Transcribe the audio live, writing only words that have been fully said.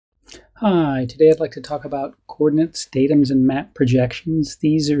Hi, today I'd like to talk about coordinates, datums, and map projections.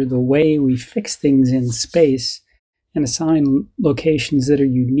 These are the way we fix things in space and assign locations that are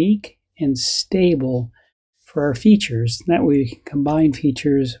unique and stable for our features. That way we can combine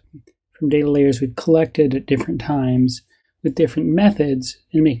features from data layers we've collected at different times with different methods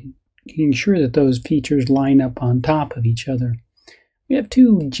and making sure that those features line up on top of each other. We have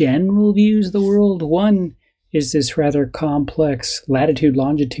two general views of the world. One is this rather complex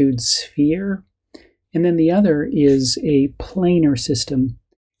latitude-longitude sphere, and then the other is a planar system.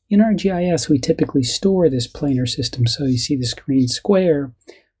 In our GIS, we typically store this planar system. So you see this green square.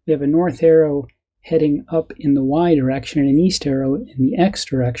 We have a north arrow heading up in the Y direction and an east arrow in the X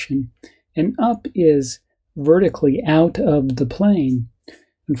direction, and up is vertically out of the plane.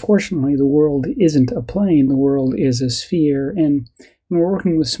 Unfortunately, the world isn't a plane. The world is a sphere, and when we're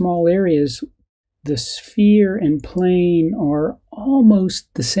working with small areas, the sphere and plane are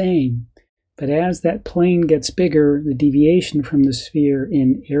almost the same, but as that plane gets bigger, the deviation from the sphere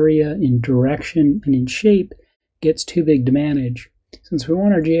in area, in direction, and in shape gets too big to manage. Since we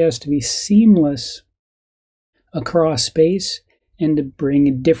want our GIS to be seamless across space and to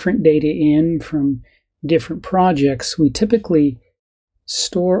bring different data in from different projects, we typically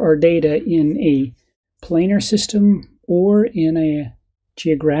store our data in a planar system or in a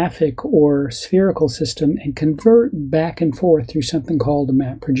geographic or spherical system and convert back and forth through something called a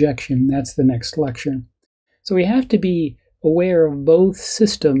map projection. That's the next lecture. So we have to be aware of both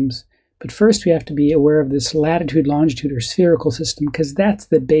systems, but first we have to be aware of this latitude, longitude, or spherical system because that's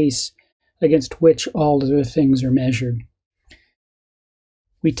the base against which all other things are measured.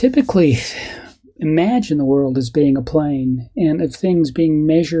 We typically imagine the world as being a plane and of things being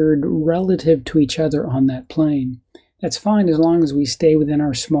measured relative to each other on that plane. That's fine as long as we stay within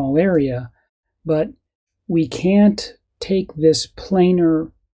our small area, but we can't take this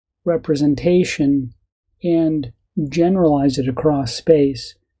planar representation and generalize it across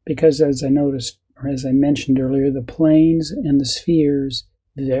space because, as I noticed, or as I mentioned earlier, the planes and the spheres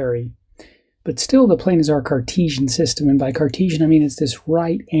vary. But still, the plane is our Cartesian system, and by Cartesian I mean it's this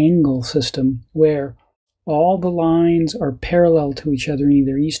right angle system where all the lines are parallel to each other in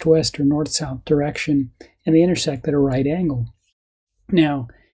either east-west or north-south direction, and they intersect at a right angle. Now,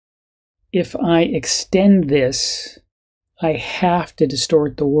 if I extend this, I have to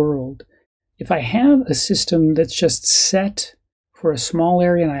distort the world. If I have a system that's just set for a small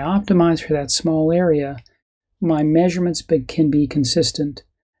area and I optimize for that small area, my measurements can be consistent.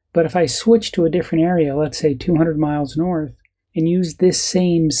 But if I switch to a different area, let's say 200 miles north, and use this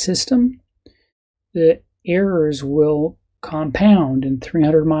same system, the errors will compound, and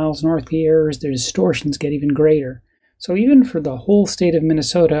 300 miles north, the errors, the distortions get even greater. So even for the whole state of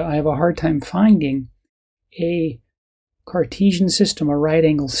Minnesota, I have a hard time finding a Cartesian system, a right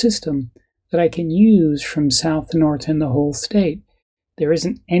angle system, that I can use from south to north in the whole state. There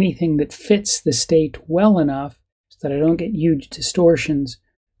isn't anything that fits the state well enough so that I don't get huge distortions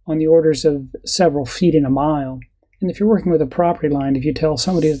on the orders of several feet in a mile. And if you're working with a property line, if you tell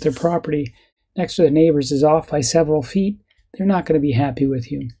somebody that their property next to the neighbors is off by several feet, they're not going to be happy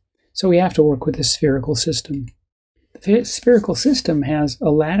with you. So we have to work with a spherical system. The spherical system has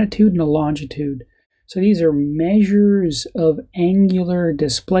a latitude and a longitude. So these are measures of angular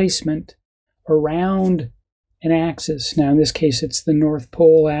displacement around an axis. Now in this case it's the North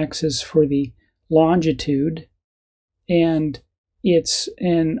Pole axis for the longitude, and it's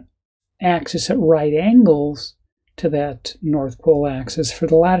an axis at right angles to that North Pole axis. For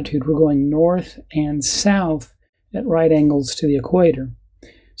the latitude, we're going north and south at right angles to the equator.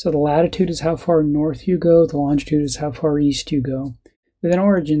 So the latitude is how far north you go, the longitude is how far east you go. With an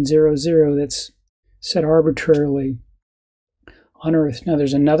origin 0, 0 that's set arbitrarily on Earth. Now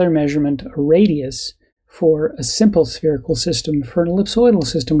there's another measurement, a radius, for a simple spherical system. For an ellipsoidal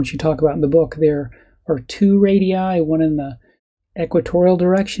system, which you talk about in the book, there are two radii, one in the equatorial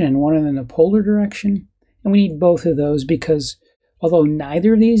direction and one in the polar direction. And we need both of those because although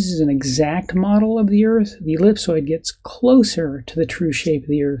neither of these is an exact model of the Earth, the ellipsoid gets closer to the true shape of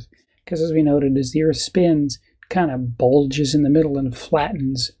the Earth because, as we noted, as the Earth spins, it kind of bulges in the middle and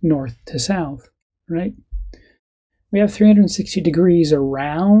flattens north to south, right? We have 360 degrees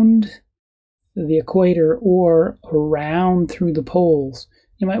around the equator or around through the poles.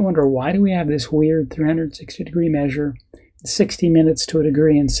 You might wonder, why do we have this weird 360-degree measure, 60 minutes to a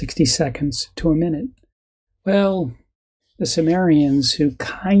degree and 60 seconds to a minute? Well, the Sumerians, who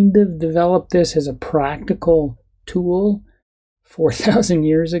kind of developed this as a practical tool 4,000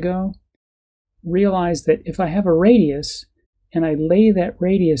 years ago, realized that if I have a radius and I lay that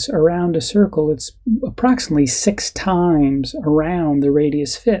radius around a circle, it's approximately 6 times around the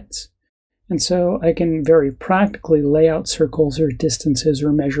radius fits. And so I can very practically lay out circles or distances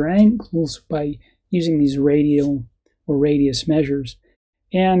or measure angles by using these radial or radius measures.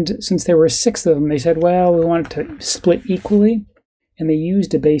 And since there were 6 of them, they said, well, we want it to split equally. And they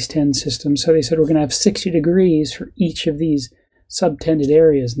used a base 10 system. So they said we're going to have 60 degrees for each of these subtended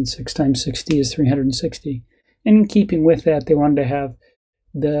areas, and 6 times 60 is 360. And in keeping with that, they wanted to have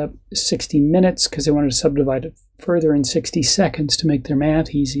the 60 minutes because they wanted to subdivide it further in 60 seconds to make their math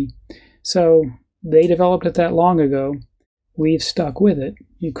easy. So they developed it that long ago. We've stuck with it.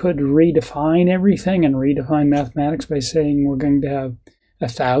 You could redefine everything and redefine mathematics by saying we're going to have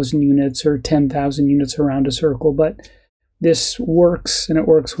 1,000 units or 10,000 units around a circle, but this works, and it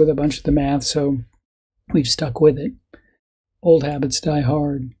works with a bunch of the math, so we've stuck with it. Old habits die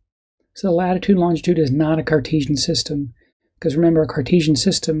hard. So the latitude and longitude is not a Cartesian system, because remember, a Cartesian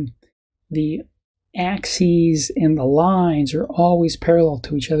system, the axes and the lines are always parallel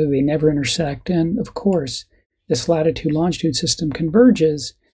to each other. They never intersect. And of course, this latitude-longitude system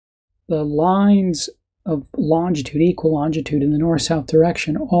converges. The lines of longitude, equal longitude in the north-south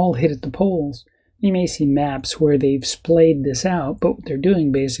direction, all hit at the poles. You may see maps where they've splayed this out, but what they're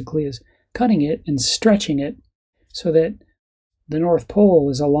doing basically is cutting it and stretching it so that the North Pole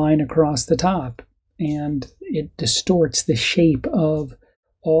is a line across the top, and it distorts the shape of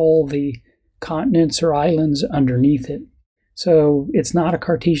all the continents or islands underneath it. So it's not a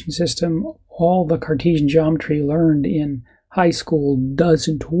Cartesian system. All the Cartesian geometry learned in high school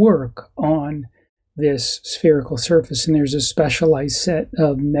doesn't work on this spherical surface, and there's a specialized set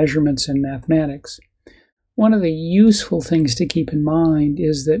of measurements in mathematics. One of the useful things to keep in mind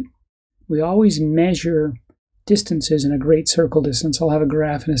is that we always measure distances in a great circle distance. I'll have a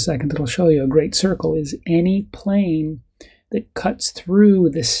graph in a second that'll show you. A great circle is any plane that cuts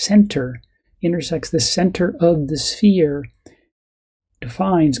through the center, intersects the center of the sphere,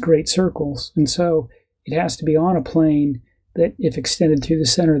 defines great circles. And so it has to be on a plane that, if extended through the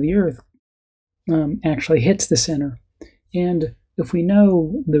center of the Earth, actually hits the center. And if we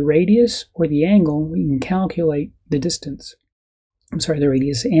know the radius or the angle, we can calculate the distance. The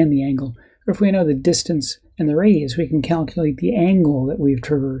radius and the angle. Or if we know the distance and the radius, we can calculate the angle that we've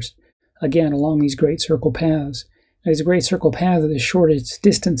traversed, again, along these great circle paths. Now, these great circle paths are the shortest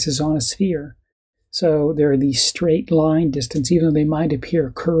distances on a sphere. So there are these straight line distances, even though they might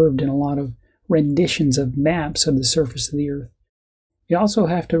appear curved in a lot of renditions of maps of the surface of the Earth. You also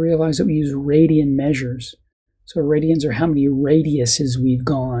have to realize that we use radian measures. So radians are how many radiuses we've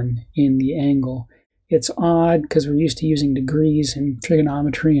gone in the angle. It's odd because we're used to using degrees in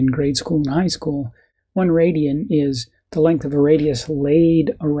trigonometry in grade school and high school. 1 radian is the length of a radius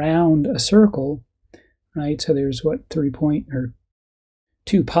laid around a circle, right? So there's 2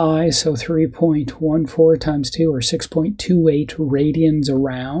 pi, so 3.14 times 2, or 6.28 radians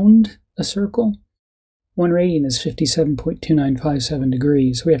around a circle. 1 radian is 57.2957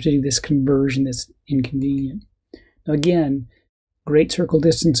 degrees. So we have to do this conversion that's inconvenient. Now again, great circle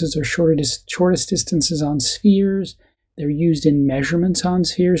distances are shortest distances on spheres. They're used in measurements on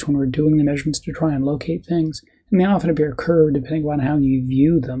spheres when we're doing the measurements to try and locate things. And they often appear curved depending on how you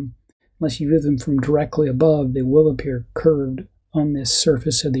view them. Unless you view them from directly above, they will appear curved on this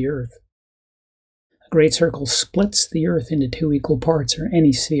surface of the Earth. A great circle splits the Earth into 2 equal parts, or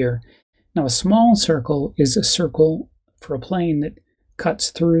any sphere. Now, a small circle is a circle for a plane that cuts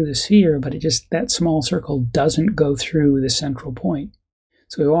through the sphere, but that small circle doesn't go through the central point.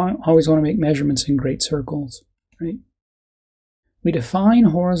 So we always want to make measurements in great circles, right? We define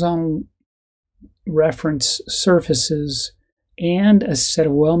horizontal reference surfaces and a set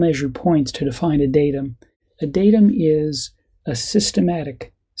of well-measured points to define a datum. A datum is a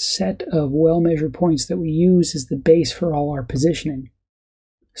systematic set of well-measured points that we use as the base for all our positioning.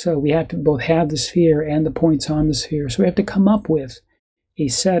 So we have to both have the sphere and the points on the sphere. So we have to come up with a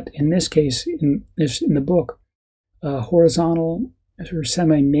set, in this case, in the book, a horizontal or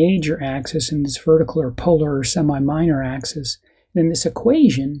semi-major axis and this vertical or polar or semi-minor axis. Then this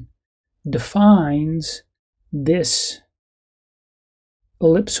equation defines this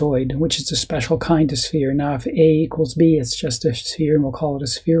ellipsoid, which is a special kind of sphere. Now, if A equals B, it's just a sphere, and we'll call it a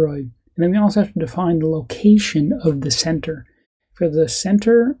spheroid. And then we also have to define the location of the center. For the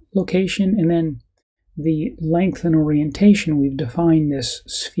center location and then the length and orientation, we've defined this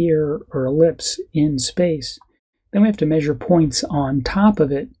sphere or ellipse in space. Then we have to measure points on top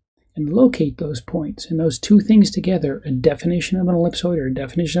of it and locate those points. And those two things together, a definition of an ellipsoid or a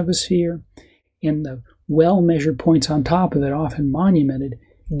definition of a sphere, and the well-measured points on top of it, often monumented,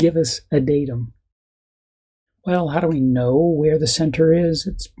 give us a datum. Well, how do we know where the center is?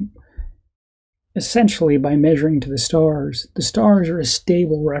 essentially by measuring to the stars. The stars are a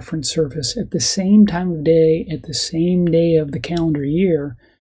stable reference surface. At the same time of day, at the same day of the calendar year,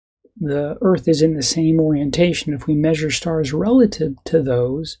 the Earth is in the same orientation. If we measure stars relative to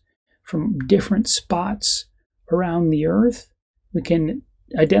those from different spots around the Earth, we can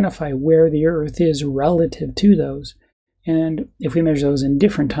identify where the Earth is relative to those. And if we measure those in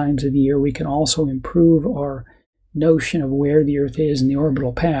different times of year, we can also improve our notion of where the Earth is in the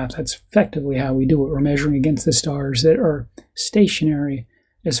orbital path. That's effectively how we do it. We're measuring against the stars that are stationary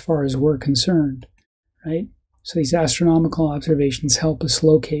as far as we're concerned, right? So these astronomical observations help us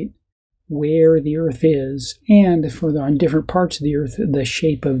locate where the Earth is, and if we're on different parts of the Earth, the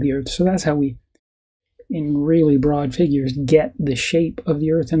shape of the Earth. So that's how we, in really broad figures, get the shape of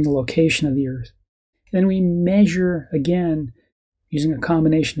the Earth and the location of the Earth. Then we measure, again, using a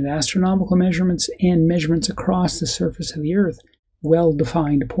combination of astronomical measurements and measurements across the surface of the Earth,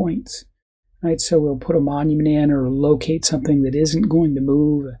 well-defined points. Right? So we'll put a monument in or locate something that isn't going to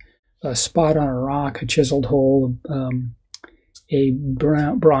move, a spot on a rock, a chiseled hole, a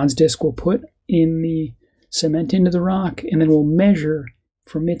bronze disc we'll put in the cement into the rock, and then we'll measure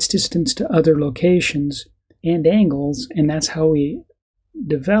from its distance to other locations and angles, and that's how we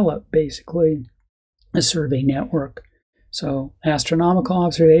develop, basically, a survey network. So astronomical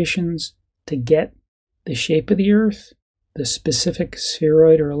observations to get the shape of the Earth, the specific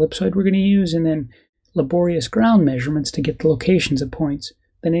spheroid or ellipsoid we're going to use, and then laborious ground measurements to get the locations of points.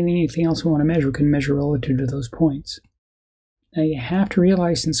 Then anything else we want to measure, we can measure relative to those points. Now you have to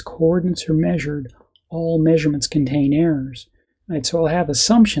realize, since coordinates are measured, all measurements contain errors. Right? So we'll have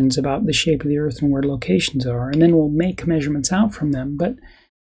assumptions about the shape of the Earth and where locations are, and then we'll make measurements out from them. But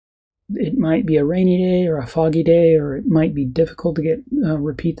it might be a rainy day or a foggy day, or it might be difficult to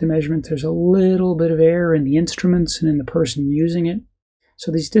repeat the measurement. There's a little bit of error in the instruments and in the person using it.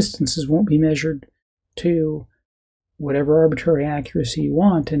 So these distances won't be measured to whatever arbitrary accuracy you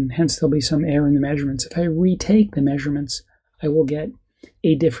want, and hence there'll be some error in the measurements. If I retake the measurements, I will get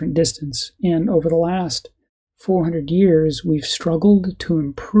a different distance. And over the last 400 years, we've struggled to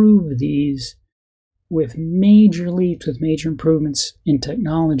improve these with major leaps, with major improvements in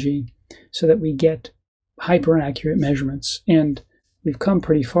technology, so that we get hyper-accurate measurements. And we've come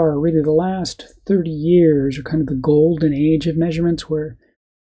pretty far. Really, the last 30 years are kind of the golden age of measurements, where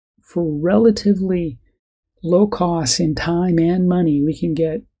for relatively low costs in time and money, we can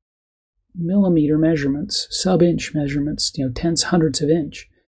get millimeter measurements, sub-inch measurements, tenths, hundredths of inch,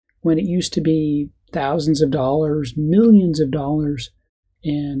 when it used to be thousands of dollars, millions of dollars,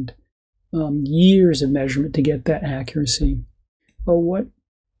 and years of measurement to get that accuracy. Well, what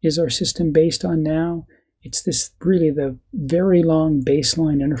is our system based on now? It's the very long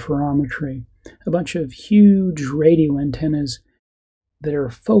baseline interferometry, a bunch of huge radio antennas that are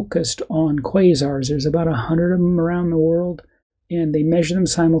focused on quasars. There's about 100 of them around the world, and they measure them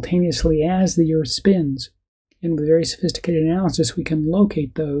simultaneously as the Earth spins. And with very sophisticated analysis, we can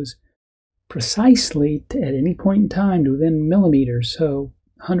locate those precisely at any point in time to within millimeters, so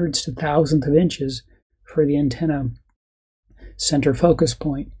hundreds to thousands of inches for the antenna center focus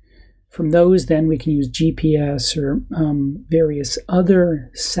point. From those, then, we can use GPS or various other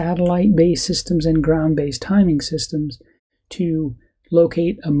satellite-based systems and ground-based timing systems to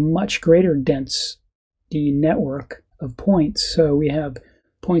locate a much greater density network of points. So we have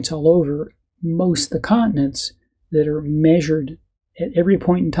points all over most of the continents that are measured at every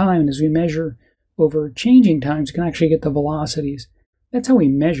point in time. And as we measure over changing times, we can actually get the velocities. That's how we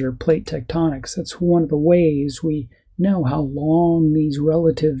measure plate tectonics. That's one of the ways we know how long these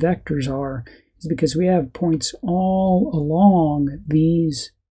relative vectors are, is because we have points all along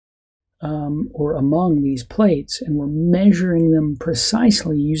these or among these plates, and we're measuring them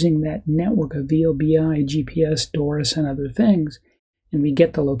precisely using that network of VLBI, GPS, DORIS, and other things, and we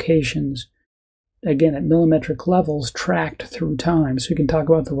get the locations, again, at millimetric levels tracked through time. So we can talk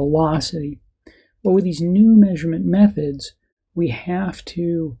about the velocity. But with these new measurement methods, we have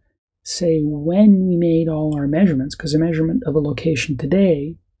to say when we made all our measurements, because a measurement of a location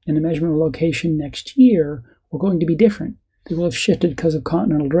today and a measurement of a location next year are going to be different. They will have shifted because of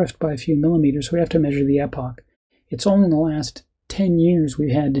continental drift by a few millimeters, so we have to measure the epoch. It's only in the last 10 years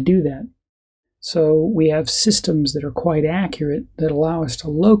we've had to do that. So we have systems that are quite accurate that allow us to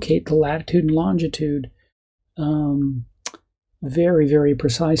locate the latitude and longitude very, very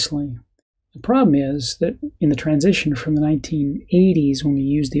precisely. The problem is that in the transition from the 1980s, when we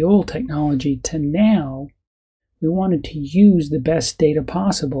used the old technology, to now, we wanted to use the best data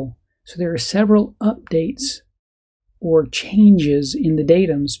possible. So there are several updates or changes in the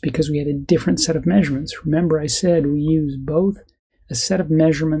datums because we had a different set of measurements. Remember, I said we use both a set of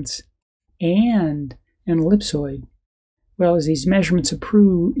measurements and an ellipsoid. Well, as these measurements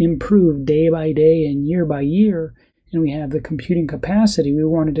improve day by day and year by year, and we have the computing capacity, we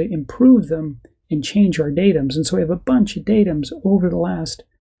wanted to improve them and change our datums. And so we have a bunch of datums over the last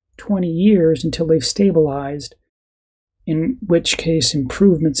 20 years until they've stabilized, in which case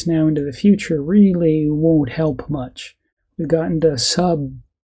improvements now into the future really won't help much. We've gotten to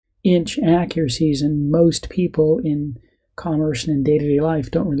sub-inch accuracies, and most people in commerce and in day-to-day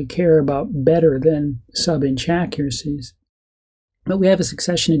life don't really care about better than sub-inch accuracies. But we have a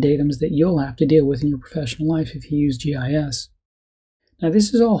succession of datums that you'll have to deal with in your professional life if you use GIS. Now,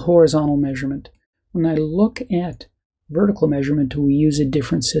 this is all horizontal measurement. When I look at vertical measurement, we use a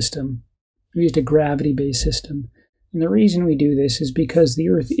different system. We used a gravity-based system. And the reason we do this is because the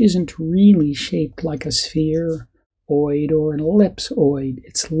Earth isn't really shaped like a spheroid or an ellipsoid.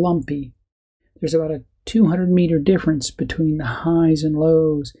 It's lumpy. There's about a 200-meter difference between the highs and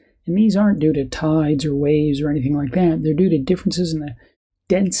lows. And these aren't due to tides or waves or anything like that. They're due to differences in the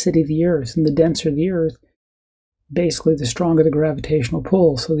density of the Earth. And the denser the Earth, basically the stronger the gravitational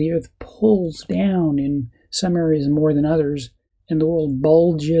pull. So the Earth pulls down in some areas more than others, and the world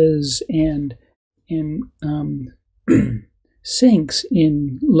bulges and sinks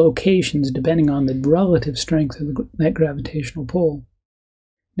in locations depending on the relative strength of that gravitational pull.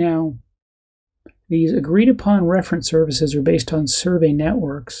 Now, these agreed-upon reference surfaces are based on survey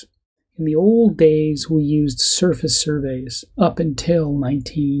networks. In the old days, we used surface surveys up until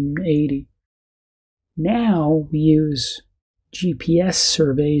 1980. Now we use GPS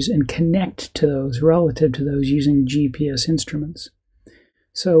surveys and connect to those relative to those using GPS instruments.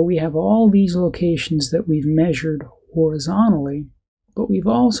 So we have all these locations that we've measured horizontally, but we've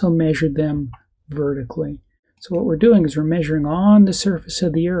also measured them vertically. So what we're doing is we're measuring on the surface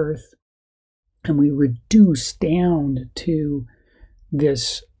of the Earth, and we reduce down to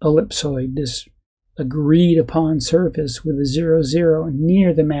this ellipsoid, this agreed upon surface with a 0, 0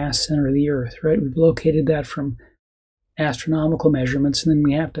 near the mass center of the Earth, right? We've located that from astronomical measurements, and then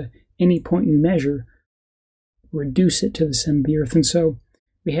we have to, any point you measure, reduce it to the center of the Earth. And so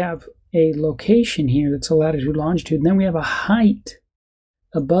we have a location here that's a latitude, longitude, and then we have a height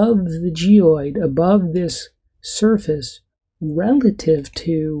above the geoid, above this surface, relative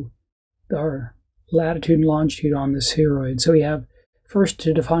to our latitude and longitude on the spheroid. So we have first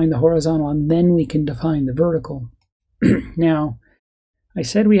to define the horizontal, and then we can define the vertical. Now, I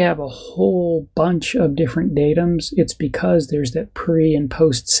said we have a whole bunch of different datums. It's because there's that pre- and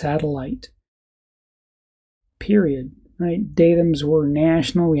post-satellite period, right? Datums were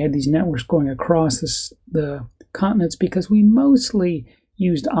national. We had these networks going across the continents because we mostly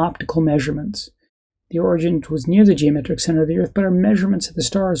used optical measurements. The origin was near the geometric center of the Earth, but our measurements of the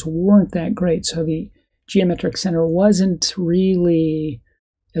stars weren't that great, so the geometric center wasn't really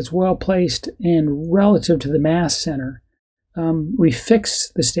as well placed and relative to the mass center. We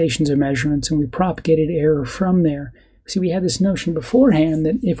fixed the stations of measurements and we propagated error from there. See, we had this notion beforehand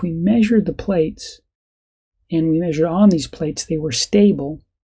that if we measured the plates and we measured on these plates, they were stable.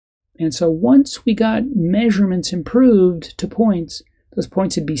 And so once we got measurements improved to points, those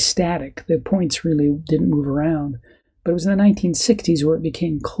points would be static. The points really didn't move around. But it was in the 1960s where it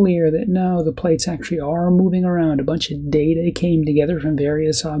became clear that no, the plates actually are moving around. A bunch of data came together from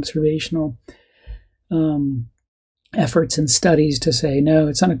various observational efforts and studies to say, no,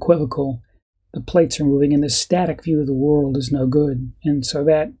 it's unequivocal. The plates are moving, and the static view of the world is no good. And so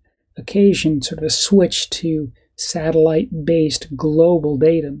that occasioned sort of a switch to satellite-based global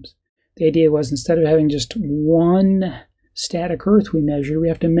datums. The idea was instead of having just one static Earth we measure, we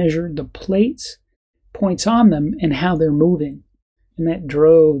have to measure the plates, points on them, and how they're moving. And that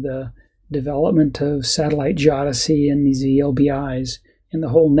drove the development of satellite geodesy and these VLBIs and the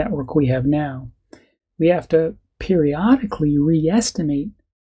whole network we have now. We have to periodically re-estimate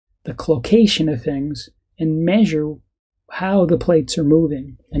the location of things and measure how the plates are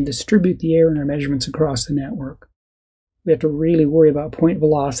moving and distribute the error in our measurements across the network. We have to really worry about point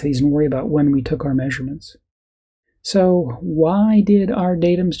velocities and worry about when we took our measurements. So why did our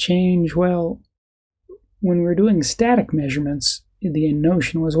datums change? Well, when we were doing static measurements, the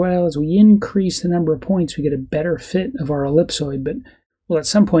notion was, well, as we increase the number of points, we get a better fit of our ellipsoid, but we'll at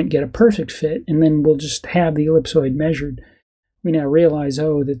some point get a perfect fit, and then we'll just have the ellipsoid measured. We now realize,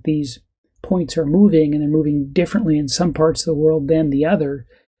 that these points are moving, and they're moving differently in some parts of the world than the other,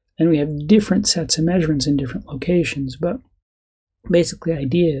 and we have different sets of measurements in different locations. But basically, the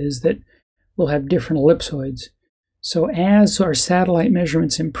idea is that we'll have different ellipsoids. So as our satellite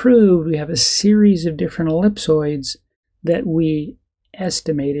measurements improve, we have a series of different ellipsoids that we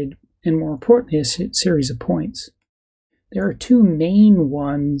estimated, and more importantly, a series of points. There are two main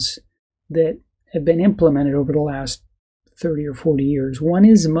ones that have been implemented over the last 30 or 40 years. One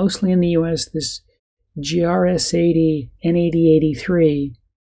is mostly in the US, this GRS80 N8083,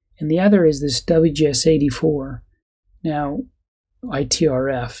 and the other is this WGS84. Now,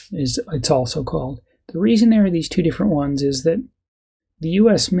 ITRF it's also called. The reason there are these two different ones is that the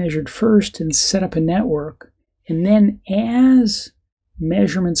US measured first and set up a network, and then as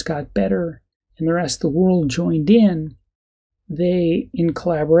measurements got better and the rest of the world joined in, they, in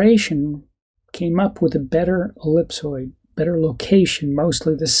collaboration, came up with a better ellipsoid, better location.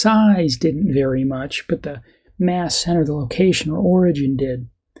 Mostly the size didn't vary much, but the mass center, the location or origin did.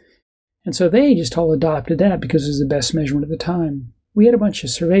 And so they just all adopted that because it was the best measurement at the time. We had a bunch of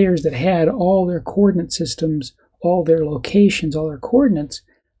surveyors that had all their coordinate systems, all their locations, all their coordinates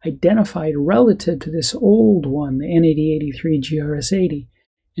identified relative to this old one, the N8083 GRS80.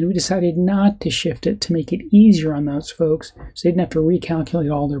 And we decided not to shift it to make it easier on those folks so they didn't have to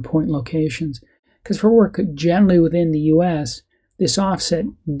recalculate all their point locations. Because for work generally within the US, this offset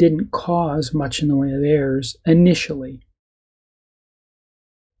didn't cause much in the way of errors initially.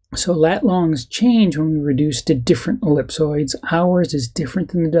 So lat longs change when we reduce to different ellipsoids. Ours is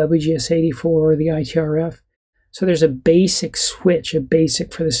different than the WGS84 or the ITRF. So there's a basic switch, a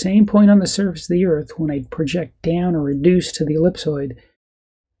basic for the same point on the surface of the Earth. When I project down or reduce to the ellipsoid,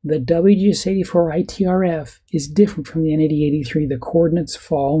 the WGS84 ITRF is different from the N8083. The coordinates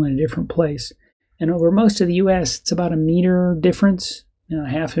fall in a different place. And over most of the US, it's about a meter difference,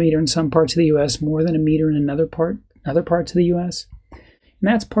 half a meter in some parts of the US, more than a meter in other parts of the US. And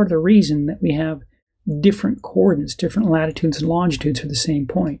that's part of the reason that we have different coordinates, different latitudes and longitudes for the same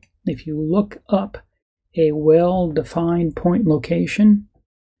point. If you look up a well-defined point location,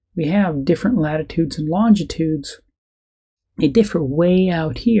 we have different latitudes and longitudes. They differ way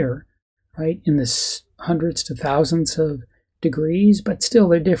out here, right, in the hundreds to thousands of degrees, but still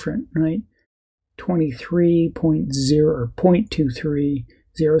they're different, right? 23.0 or 0.23,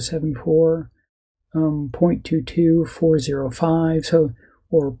 074, 0.22, 405, so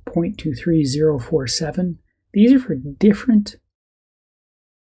or 0.23047. These are for different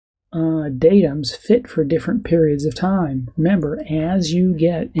datums fit for different periods of time. Remember, as you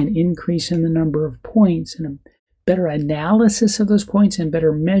get an increase in the number of points and a better analysis of those points and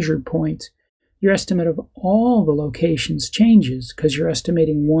better measured points, your estimate of all the locations changes because you're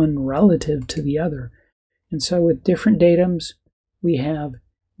estimating one relative to the other. And so with different datums, we have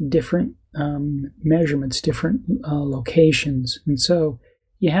different measurements, different locations. And so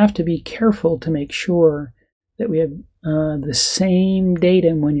you have to be careful to make sure that we have the same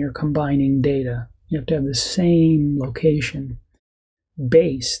datum when you're combining data. You have to have the same location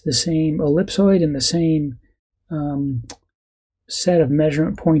base, the same ellipsoid, and the same set of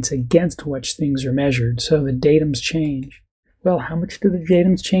measurement points against which things are measured. So the datums change. Well, how much do the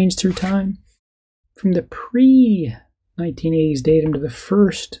datums change through time? From the pre-1980s datum to the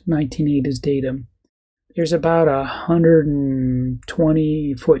first 1980s datum, there's about a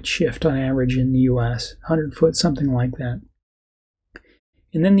 120-foot shift on average in the US, 100 foot, something like that.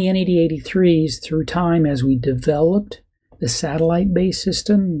 And then the N8083s, through time, as we developed the satellite-based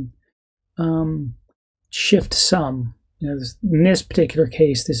system, shift some. In this particular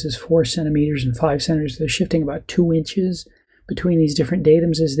case, this is 4 centimeters and 5 centimeters. They're shifting about 2 inches between these different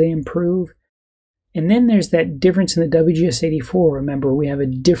datums as they improve. And then there's that difference in the WGS84. Remember, we have a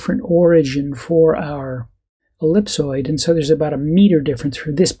different origin for our ellipsoid, and so there's about a meter difference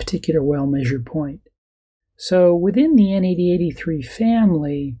for this particular well-measured point. So within the N8083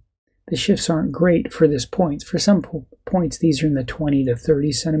 family, the shifts aren't great for this point. For some points, these are in the 20 to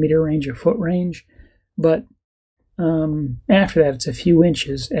 30 centimeter range or foot range, but after that, it's a few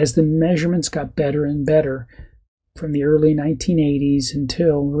inches as the measurements got better and better from the early 1980s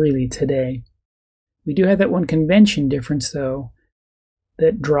until really today. We do have that one convention difference, though,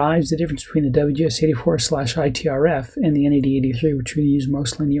 that drives the difference between the WGS84/ITRF and the N8083, which we use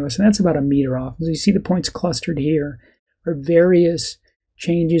mostly in the US, and that's about a meter off. As you see, the points clustered here are various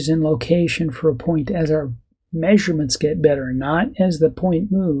changes in location for a point as our measurements get better, not as the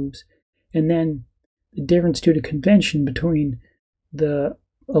point moves. And then the difference due to convention between the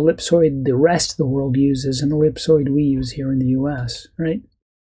ellipsoid the rest of the world uses and the ellipsoid we use here in the US, right?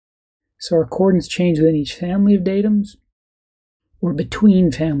 So our coordinates change within each family of datums or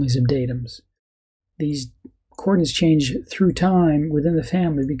between families of datums. These coordinates change through time within the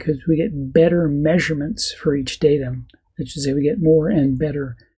family because we get better measurements for each datum. Which is, we get more and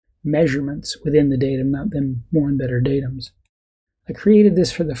better measurements within the datum, not them more and better datums. I created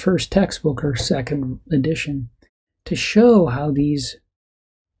this for the first textbook or second edition to show how these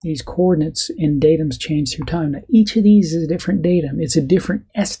these coordinates and datums change through time. Now, each of these is a different datum. It's a different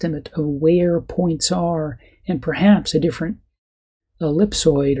estimate of where points are, and perhaps a different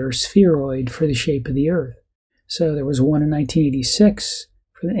ellipsoid or spheroid for the shape of the Earth. So there was one in 1986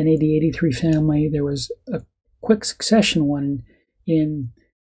 for the NAD83 family. There was a quick succession one in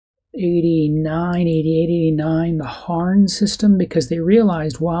 88, 89, the Harn system, because they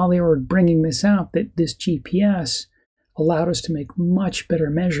realized while they were bringing this out that this GPS allowed us to make much better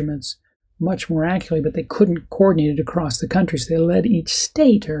measurements, much more accurately, but they couldn't coordinate it across the country. So they led each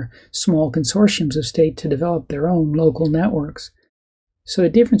state or small consortiums of state to develop their own local networks. So the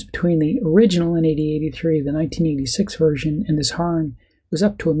difference between the original NAD83, the 1986 version, and this Harn was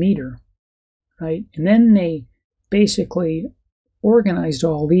up to a meter, right? And then they basically organized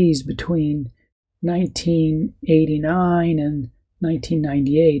all these between 1989 and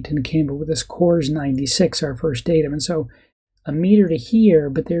 1998 and came up with this CORS 96, our first datum. And so a meter to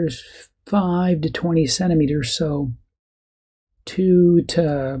here, but there's 5 to 20 centimeters, so 2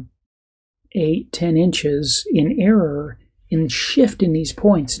 to 8, 10 inches in error in shift in these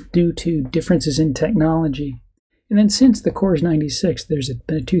points due to differences in technology. And then since the CORS 96, there's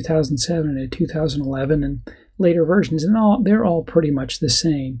been a 2007 and a 2011 and later versions, and they're all pretty much the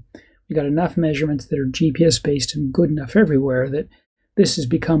same. We got enough measurements that are GPS-based and good enough everywhere that this has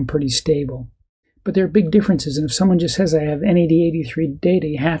become pretty stable. But there are big differences, and if someone just says, I have NAD83 data,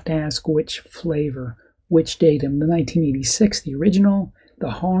 you have to ask which flavor, which datum, the 1986, the original,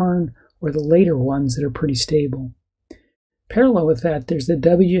 the Harn, or the later ones that are pretty stable. Parallel with that, there's the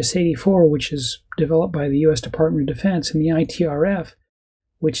WS84, which is developed by the U.S. Department of Defense, and the ITRF,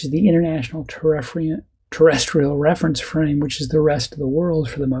 which is the International Terrestrial Reference Frame, which is the rest of the world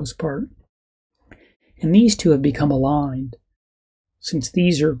for the most part. And these two have become aligned. Since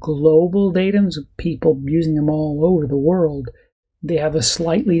these are global datums, people using them all over the world, they have a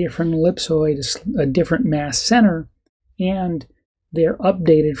slightly different ellipsoid, a different mass center, and they're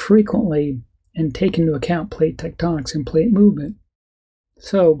updated frequently and take into account plate tectonics and plate movement.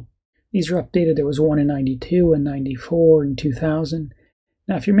 So these are updated. There was one in 92 and 94 and 2000.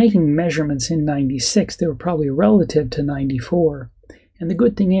 Now, if you're making measurements in 96, they were probably relative to 94. And the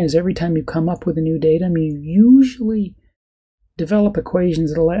good thing is, every time you come up with a new datum, you usually develop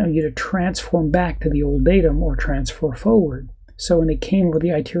equations that allow you to transform back to the old datum or transfer forward. So when they came with the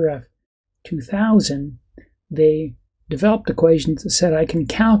ITRF 2000, they developed equations that said I can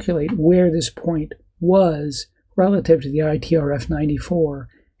calculate where this point was relative to the ITRF 94,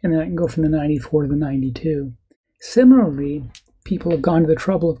 and then I can go from the 94 to the 92. Similarly, people have gone to the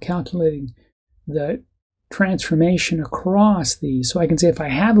trouble of calculating the transformation across these. So I can say if I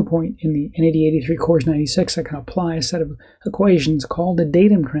have a point in the NAD83 CORS 96, I can apply a set of equations called a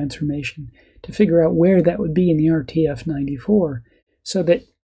datum transformation to figure out where that would be in the RTF 94, so that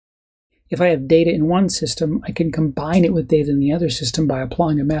if I have data in one system, I can combine it with data in the other system by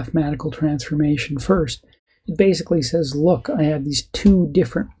applying a mathematical transformation first. It basically says, look, I have these two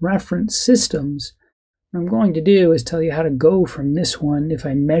different reference systems. What I'm going to do is tell you how to go from this one, if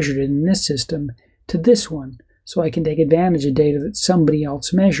I measured it in this system, to this one, so I can take advantage of data that somebody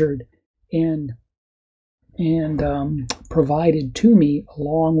else measured and provided to me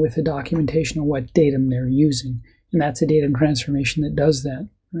along with the documentation of what datum they're using. And that's a datum transformation that does that,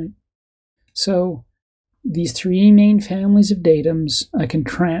 right? So these three main families of datums, I can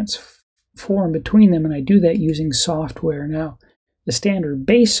transform between them, and I do that using software. Now, the standard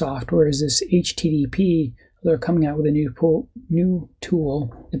base software is this HTTP. They're coming out with a new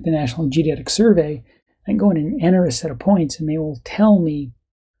tool at the National Geodetic Survey. I can go in and enter a set of points, and they will tell me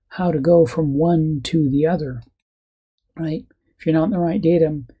how to go from one to the other, right? If you're not in the right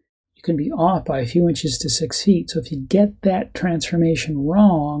datum, you can be off by a few inches to 6 feet. So if you get that transformation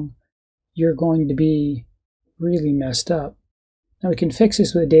wrong, you're going to be really messed up. Now we can fix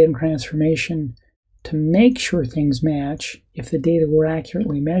this with a datum transformation to make sure things match if the data were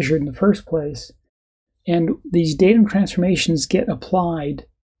accurately measured in the first place. And these datum transformations get applied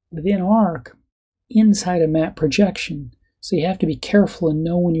within ARC inside a map projection. So you have to be careful and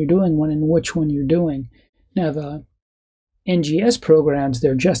know when you're doing one and which one you're doing. Now the NGS programs,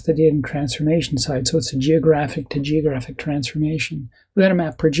 they're just the datum transformation side, so it's a geographic to geographic transformation. Within a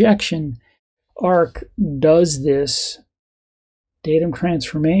map projection, ARC does this datum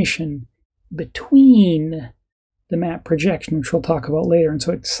transformation between the map projection, which we'll talk about later, and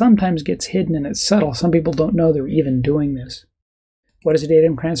so it sometimes gets hidden and it's subtle. Some people don't know they're even doing this. What does a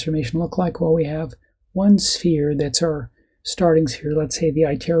datum transformation look like? Well, we have one sphere that's our starting sphere, let's say the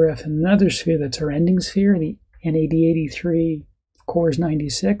ITRF, and another sphere that's our ending sphere, the NAD83 CORS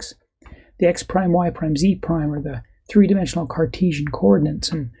 96. The X prime, Y prime, Z prime are the three-dimensional Cartesian coordinates.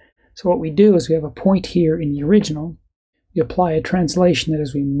 And so what we do is we have a point here in the original. We apply a translation that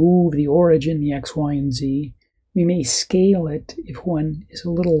as we move the origin, the x, y, and z, we may scale it if one is a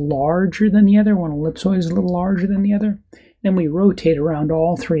little larger than the other, one ellipsoid is a little larger than the other. Then we rotate around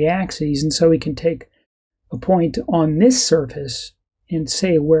all three axes, and so we can take a point on this surface and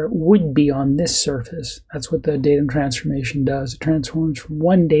say where it would be on this surface. That's what the datum transformation does. It transforms from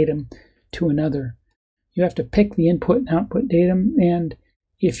one datum to another. You have to pick the input and output datum, and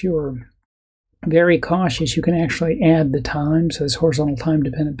if you're very cautious, you can actually add the time. So this horizontal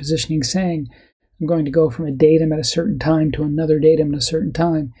time-dependent positioning saying, I'm going to go from a datum at a certain time to another datum at a certain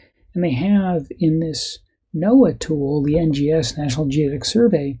time. And they have in this NOAA tool, the NGS, National Geodetic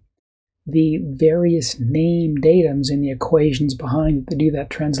Survey, the various name datums and the equations behind it that do that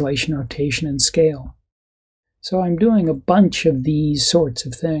translation, rotation, and scale. So I'm doing a bunch of these sorts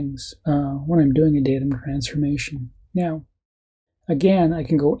of things when I'm doing a datum transformation. Now, again, I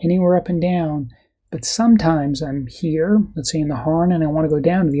can go anywhere up and down, but sometimes I'm here, let's say in the Harn, and I want to go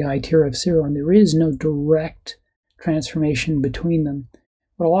down to the ITRF0, and there is no direct transformation between them.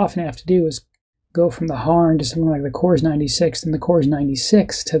 What I'll often have to do is go from the Harn to something like the CORS 96, and the CORS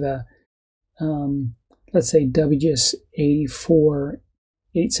 96 to the, let's say, WGS 84,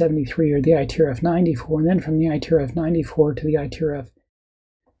 873, or the ITRF 94, and then from the ITRF 94 to the ITRF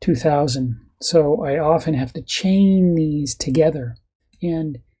 2000. So I often have to chain these together.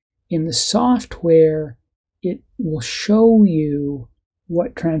 And in the software, it will show you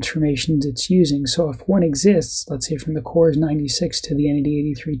what transformations it's using. So if one exists, let's say from the CORS 96 to the NAD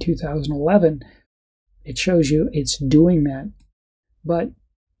 83 2011, it shows you it's doing that. But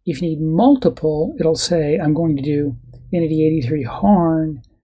if you need multiple, it'll say, I'm going to do NAD 83 Harn,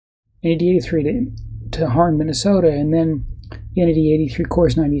 NAD 83 to Harn, Minnesota, and then the NAD 83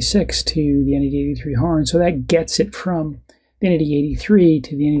 CORS 96 to the NAD 83 Harn. So that gets it from the NAD 83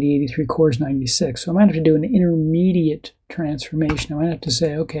 to the NAD 83 CORS 96. So I might have to do an intermediate transformation. I might have to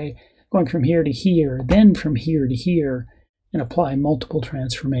say, okay, going from here to here, then from here to here, and apply multiple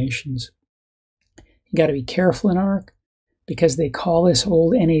transformations. You got to be careful in ARC because they call this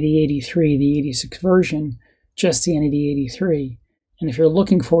old NAD 83, the 86 version, just the NAD 83. And if you're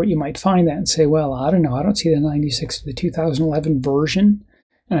looking for it, you might find that and say, well, I don't know, I don't see the 96 to the 2011 version,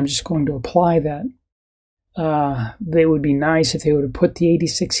 and I'm just going to apply that. They would be nice if they would have put the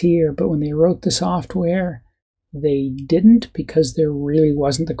 86 here, but when they wrote the software, they didn't, because there really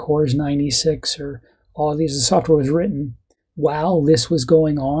wasn't the CORS 96 or all of these. The software was written while this was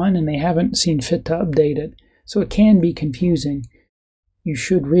going on, and they haven't seen fit to update it. So it can be confusing. You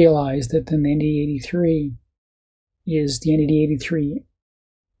should realize that the NAD 83 is the NAD 83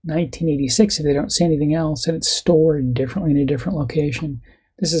 1986 if they don't say anything else, and it's stored differently in a different location.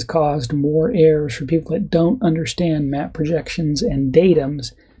 This has caused more errors for people that don't understand map projections and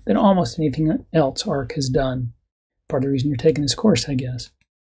datums than almost anything else ARC has done. Part of the reason you're taking this course, I guess.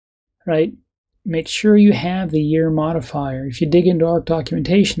 Right? Make sure you have the year modifier. If you dig into ARC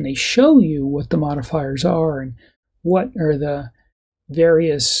documentation, they show you what the modifiers are and what are the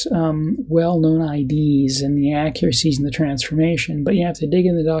various well-known IDs and the accuracies in the transformation, but you have to dig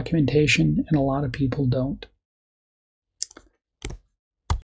in the documentation, and a lot of people don't.